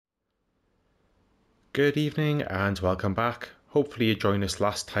Good evening and welcome back. Hopefully you joined us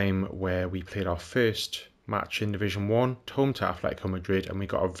last time where we played our first match in Division 1, home to Atletico Madrid, and we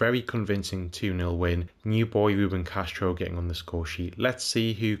got a very convincing 2-0 win. New boy Ruben Castro getting on the score sheet. Let's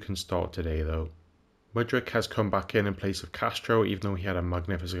see who can start today though. Mudryk has come back in place of Castro, even though he had a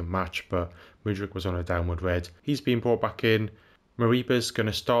magnificent match, but Mudryk was on a downward red. He's been brought back in. Mariba's going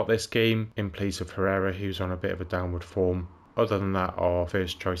to start this game in place of Herrera, who's on a bit of a downward form. Other than that, our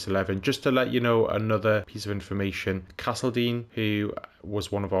first choice 11. Just to let you know, another piece of information, Castledine, who was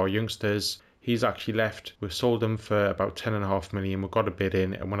one of our youngsters, he's actually left. We've sold him for about 10.5 million. We've got a bid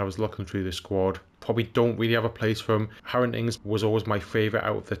in, and when I was looking through the squad, probably don't really have a place for him. Harrington's was always my favourite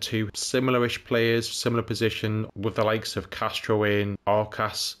out of the two. Similar-ish players, similar position, with the likes of Castro in.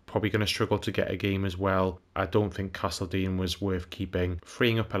 Arcas probably going to struggle to get a game as well. I don't think Castledine was worth keeping,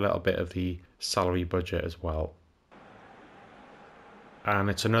 freeing up a little bit of the salary budget as well.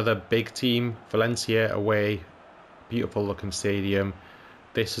 And it's another big team, Valencia away, beautiful looking stadium.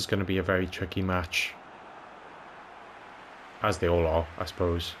 This is going to be a very tricky match, as they all are, I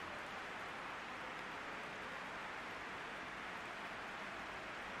suppose.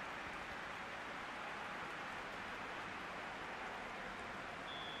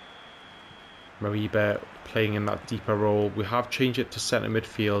 Mariba playing in that deeper role. We have changed it to centre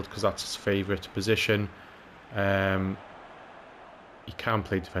midfield because that's his favourite position. He can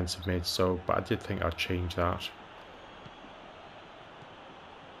play defensive mid, but I did think I'd change that.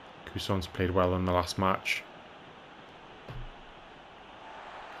 Cousson's played well in the last match.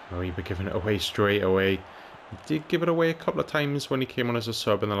 Mariba giving it away straight away. He did give it away a couple of times when he came on as a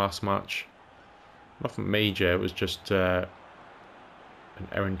sub in the last match. Nothing major, it was just an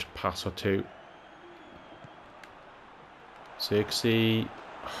errant pass or two. Zirkzee,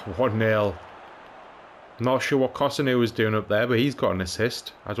 1-0. Not sure what Cosinu was doing up there, but he's got an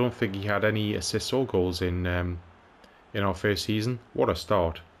assist. I don't think he had any assists or goals in our first season. What a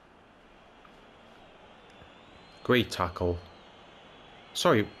start. Great tackle.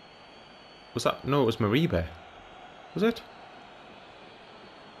 Sorry, was that? No, it was Mariba. Was it?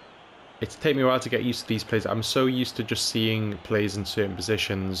 It's taken me a while to get used to these plays. I'm so used to just seeing plays in certain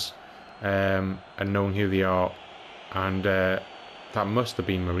positions and knowing who they are. And that must have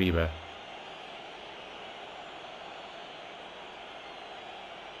been Mariba.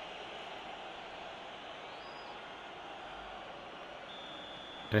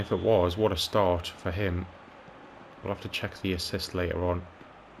 And if it was, what a start for him. We'll have to check the assist later on.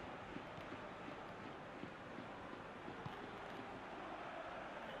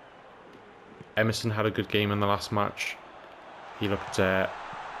 Emerson had a good game in the last match. He looked good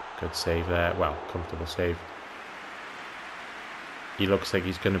save there. Well, comfortable save. He looks like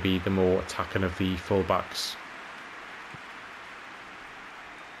he's going to be the more attacking of the fullbacks.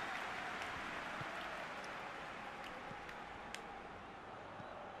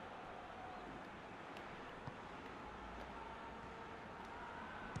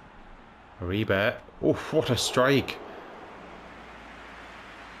 Mariba. Oh, what a strike.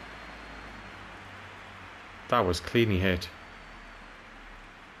 That was cleanly hit.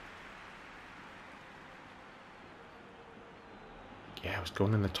 Yeah, it was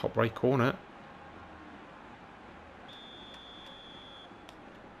going in the top right corner.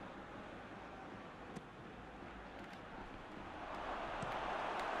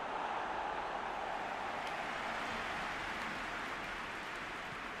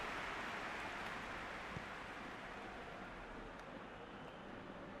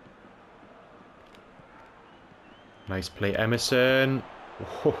 Nice play, Emerson.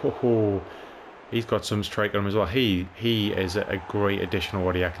 Oh, he's got some strike on him as well. He is a great addition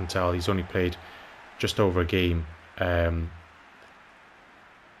already, I can tell. He's only played just over a game. But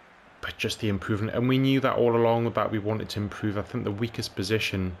just the improvement. And we knew that all along that we wanted to improve. I think the weakest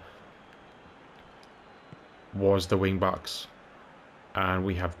position was the wing backs. And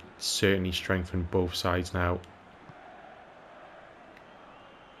we have certainly strengthened both sides now.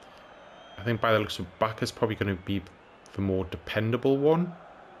 I think by the looks of back is probably going to be the more dependable one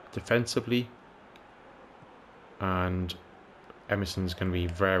defensively, and Emerson's going to be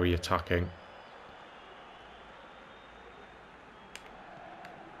very attacking.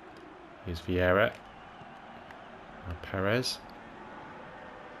 Here's Vieira and Perez.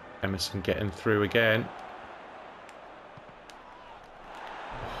 Emerson getting through again.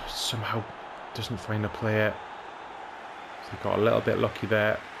 Oh, somehow doesn't find a player. So he got a little bit lucky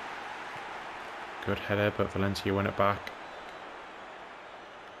there. Good header, but Valencia win it back.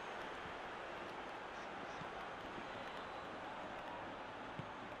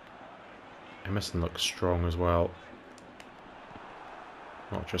 Emerson looks strong as well.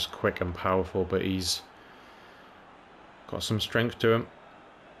 Not just quick and powerful, but he's got some strength to him.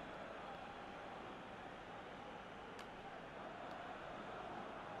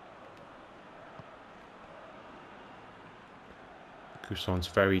 Cousson's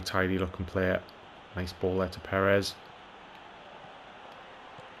very tidy looking player. Nice ball there to Perez.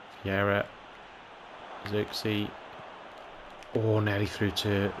 Vieira. Zirkzee. Oh, nearly through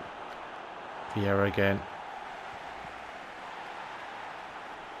to Vieira again.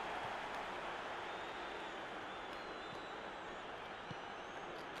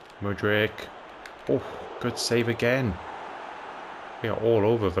 Mudryk. Oh, good save again. We are all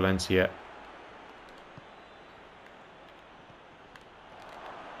over Valencia.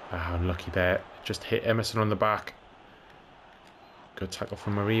 Ah, unlucky there. Just hit Emerson on the back. Good tackle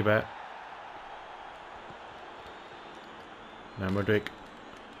from Mariba. Now Mudryk.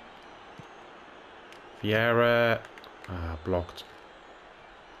 Vieira. Ah, blocked.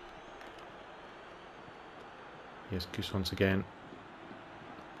 Here's Goose once again.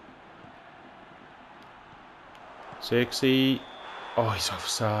 Zirkzee. Oh, he's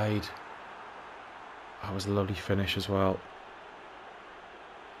offside. That was a lovely finish as well.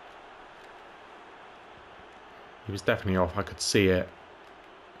 He was definitely off. I could see it.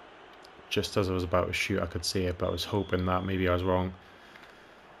 Just as I was about to shoot, I could see it, but I was hoping that maybe I was wrong.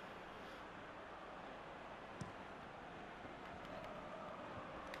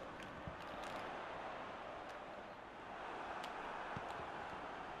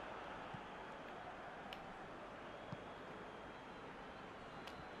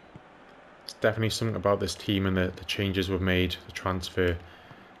 It's definitely something about this team and the changes we've made, the transfers.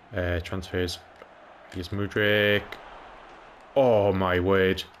 Here's Mudryk. Oh my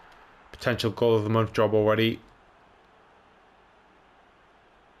word. Potential goal of the month job already.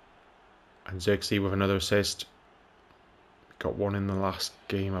 And Zirkzee with another assist. Got one in the last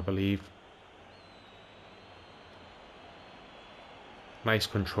game, I believe. Nice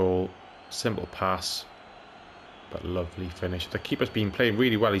control. Simple pass. But lovely finish. The keeper's been playing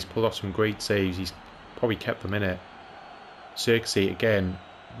really well. He's pulled off some great saves. He's probably kept them in it. Zirkzee again.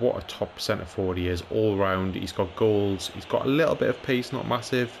 What a top centre forward he is, all round. He's got goals, he's got a little bit of pace, not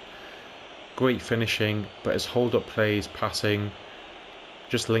massive. Great finishing, but his hold-up play, his passing,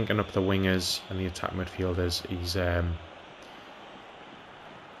 just linking up the wingers and the attack midfielders. He's, I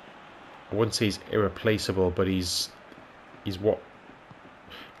wouldn't say he's irreplaceable, but he's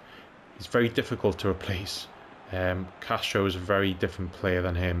very difficult to replace. Castro is a very different player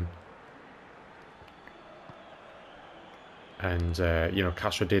than him. And, you know,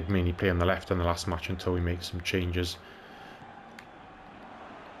 Castro did mainly play on the left in the last match until we make some changes.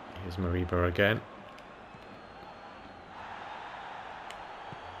 Here's Mariba again.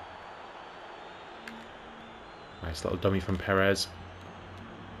 Nice little dummy from Perez.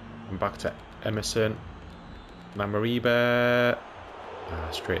 And back to Emerson. Now Mariba.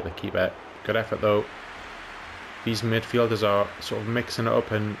 Straight at the keeper. Good effort though. These midfielders are sort of mixing it up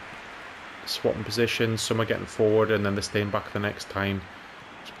and swapping positions. Some are getting forward and then they're staying back the next time.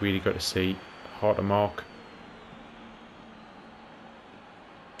 It's really good to see. Hard to mark.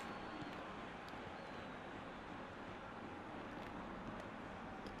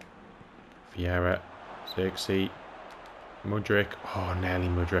 Vieira, Zirkzee, Mudryk. Oh, nearly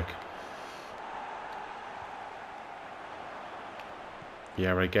Mudryk.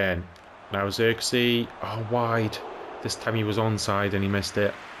 Vieira again. Now Zirkzee. Oh, wide. This time he was onside and he missed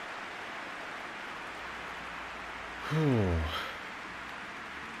it.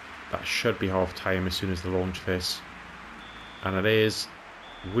 That should be half time as soon as they launch this. And it is.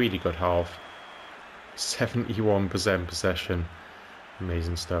 Really good half. 71% possession.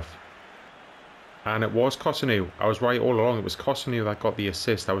 Amazing stuff. And it was Kosunu. I was right all along. It was Kosunu that got the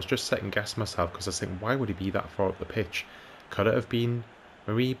assist. I was just second guessing myself because I was thinking, why would he be that far up the pitch? Could it have been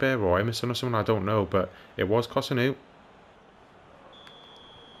Mariba or Emerson or someone? I don't know. But it was Kosunu.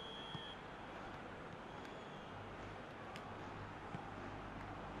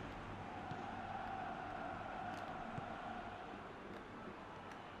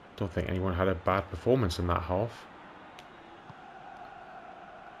 Don't think anyone had a bad performance in that half.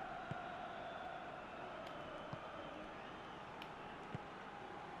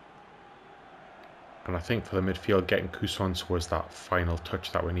 And I think for the midfield, getting Coussons was that final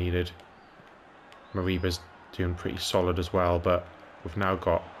touch that we needed. Mariba's doing pretty solid as well, but we've now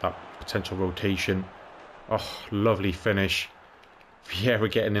got that potential rotation. Oh, lovely finish. Vieira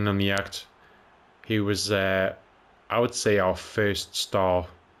getting in on the act. He was, I would say, our first star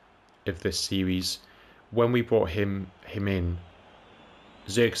of this series. When we brought him in,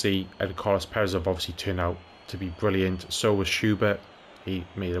 Zirkzee and Carlos Perez have obviously turned out to be brilliant. So was Schubert. He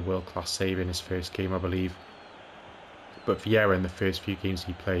made a world-class save in his first game, I believe. But Vieira, in the first few games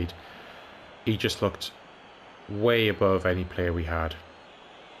he played, he just looked way above any player we had,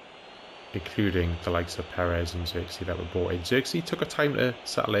 including the likes of Perez and Zirkzee that were brought in. Zirkzee took a time to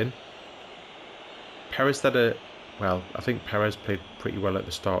settle in. Perez well, I think Perez played pretty well at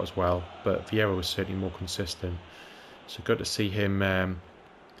the start as well, but Vieira was certainly more consistent. So good to see him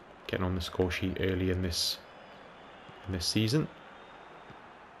getting on the score sheet early in this season.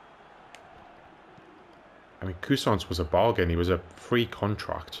 I mean, Cousins was a bargain. He was a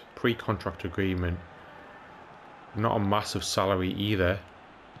pre-contract agreement. Not a massive salary either.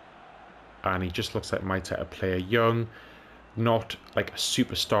 And he just looks like my type of player. Young, not like a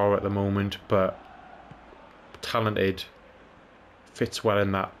superstar at the moment, but talented. Fits well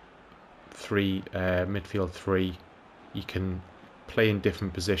in that midfield three. He can play in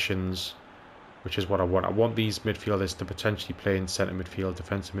different positions, which is what I want. I want these midfielders to potentially play in centre midfield,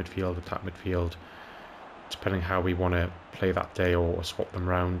 defensive midfield, attack midfield, depending how we want to play that day or swap them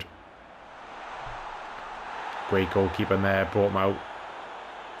round. Great goalkeeper there, brought him out.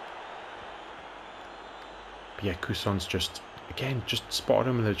 But yeah, Cousins just spotted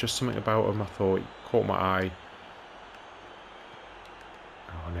him, and there's just something about him I thought he caught my eye.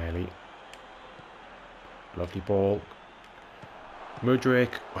 Oh, nearly. Lovely ball. Mudryk,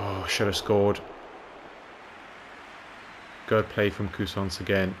 oh, should have scored. Good play from Cousins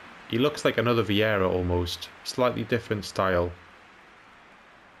again. He looks like another Vieira almost. Slightly different style.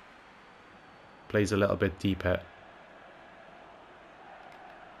 Plays a little bit deeper.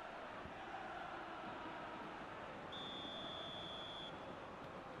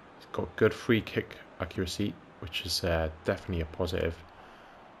 He's got good free kick accuracy, which is definitely a positive.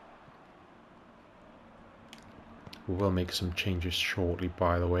 We will make some changes shortly,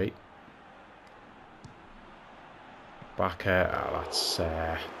 by the way. Bakker, that's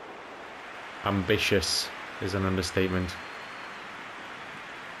ambitious is an understatement.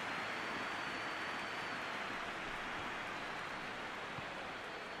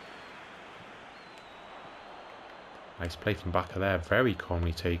 Nice play from Bakker there, very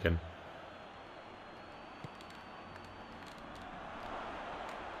calmly taken.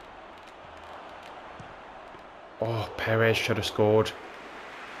 Oh, Perez should have scored. It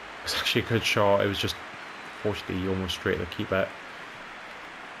was actually a good shot. It was just, fortunately, almost straight at the keeper.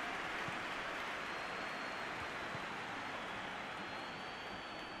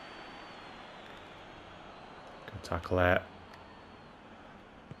 Good tackle there.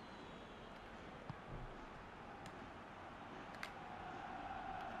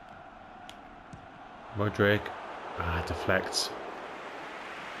 Mudryk. Deflects.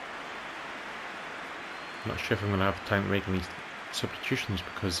 I'm not sure if I'm going to have time to make any substitutions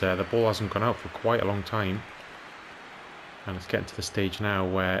because the ball hasn't gone out for quite a long time. And it's getting to the stage now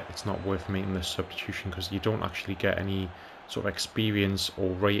where it's not worth making this substitution because you don't actually get any sort of experience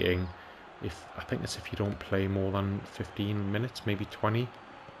or rating. I think it's if you don't play more than 15 minutes, maybe 20.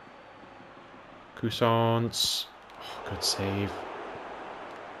 Cousins. Oh, good save.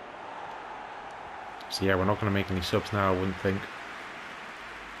 So yeah, we're not going to make any subs now, I wouldn't think.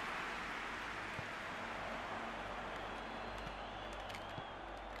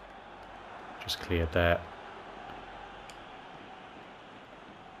 Just cleared there.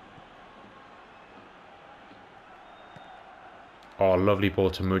 Oh, lovely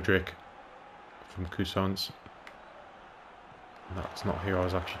ball to Mudryk from Cousins. That's not who I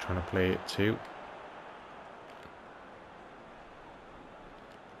was actually trying to play it to.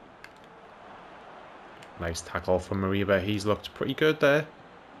 Nice tackle from Mariba. He's looked pretty good there.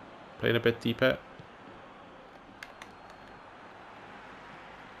 Playing a bit deeper.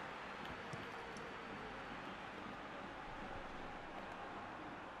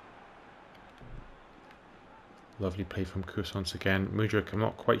 Lovely play from Cousins again. Mudryk, I'm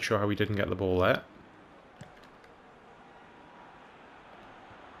not quite sure how he didn't get the ball there.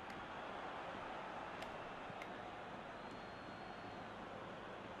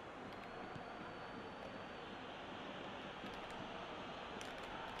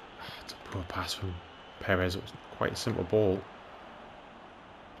 It's a poor pass from Perez. It was quite a simple ball.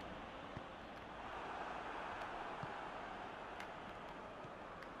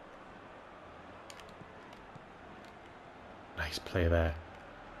 Nice play there.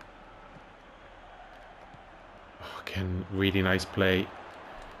 Oh, again, really nice play.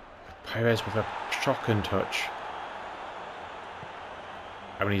 Perez with a shocking touch.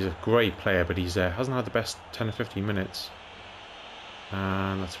 I mean, he's a great player, but he's hasn't had the best 10 or 15 minutes.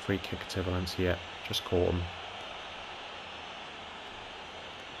 And that's a free kick to Valencia. Just caught him.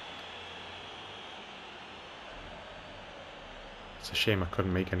 It's a shame I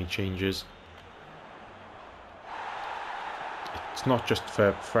couldn't make any changes. It's not just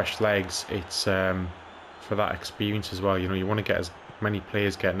for fresh legs, it's for that experience as well. You know, you want to get as many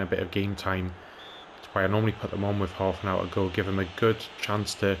players getting a bit of game time. That's why I normally put them on with half an hour to go, give them a good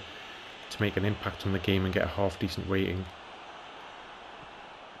chance to make an impact on the game and get a half decent rating.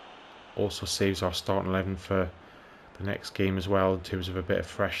 Also saves our starting 11 for the next game as well in terms of a bit of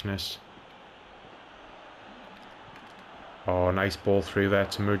freshness. Oh, nice ball through there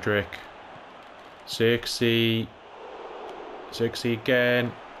to Mudryk. Zirkzee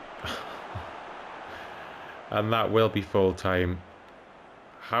again. And that will be full time.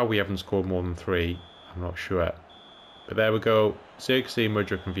 How we haven't scored more than 3, I'm not sure. But there we go. Zirkzee,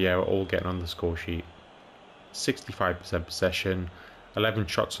 Mudryk and Vieira all getting on the score sheet. 65% possession. 11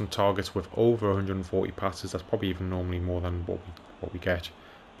 shots on targets with over 140 passes. That's probably even normally more than what we get.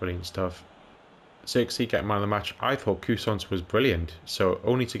 Brilliant stuff. Zirkzee getting man of the match. I thought Cousins was brilliant. So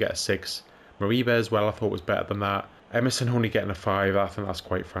only to get a 6. Mariba as well I thought was better than that. Emerson only getting a 5. I think that's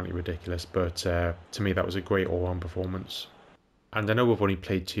quite frankly ridiculous. But to me that was a great all-round performance. And I know we've only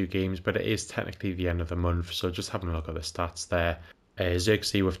played 2 games, but it is technically the end of the month. So just having a look at the stats there.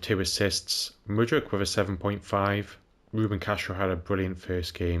 Zirkzee with 2 assists. Mudryk with a 7.5. Ruben Castro had a brilliant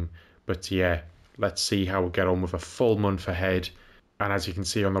first game, but yeah, let's see how we get on with a full month ahead. And as you can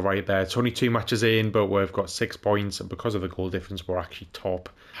see on the right there, it's only 2 matches in, but we've got 6 points, and because of the goal difference, we're actually top.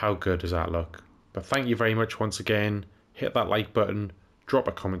 How good does that look? But thank you very much once again. Hit that like button, drop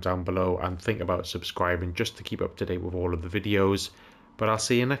a comment down below, and think about subscribing just to keep up to date with all of the videos. But I'll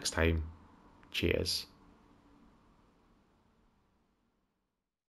see you next time. Cheers.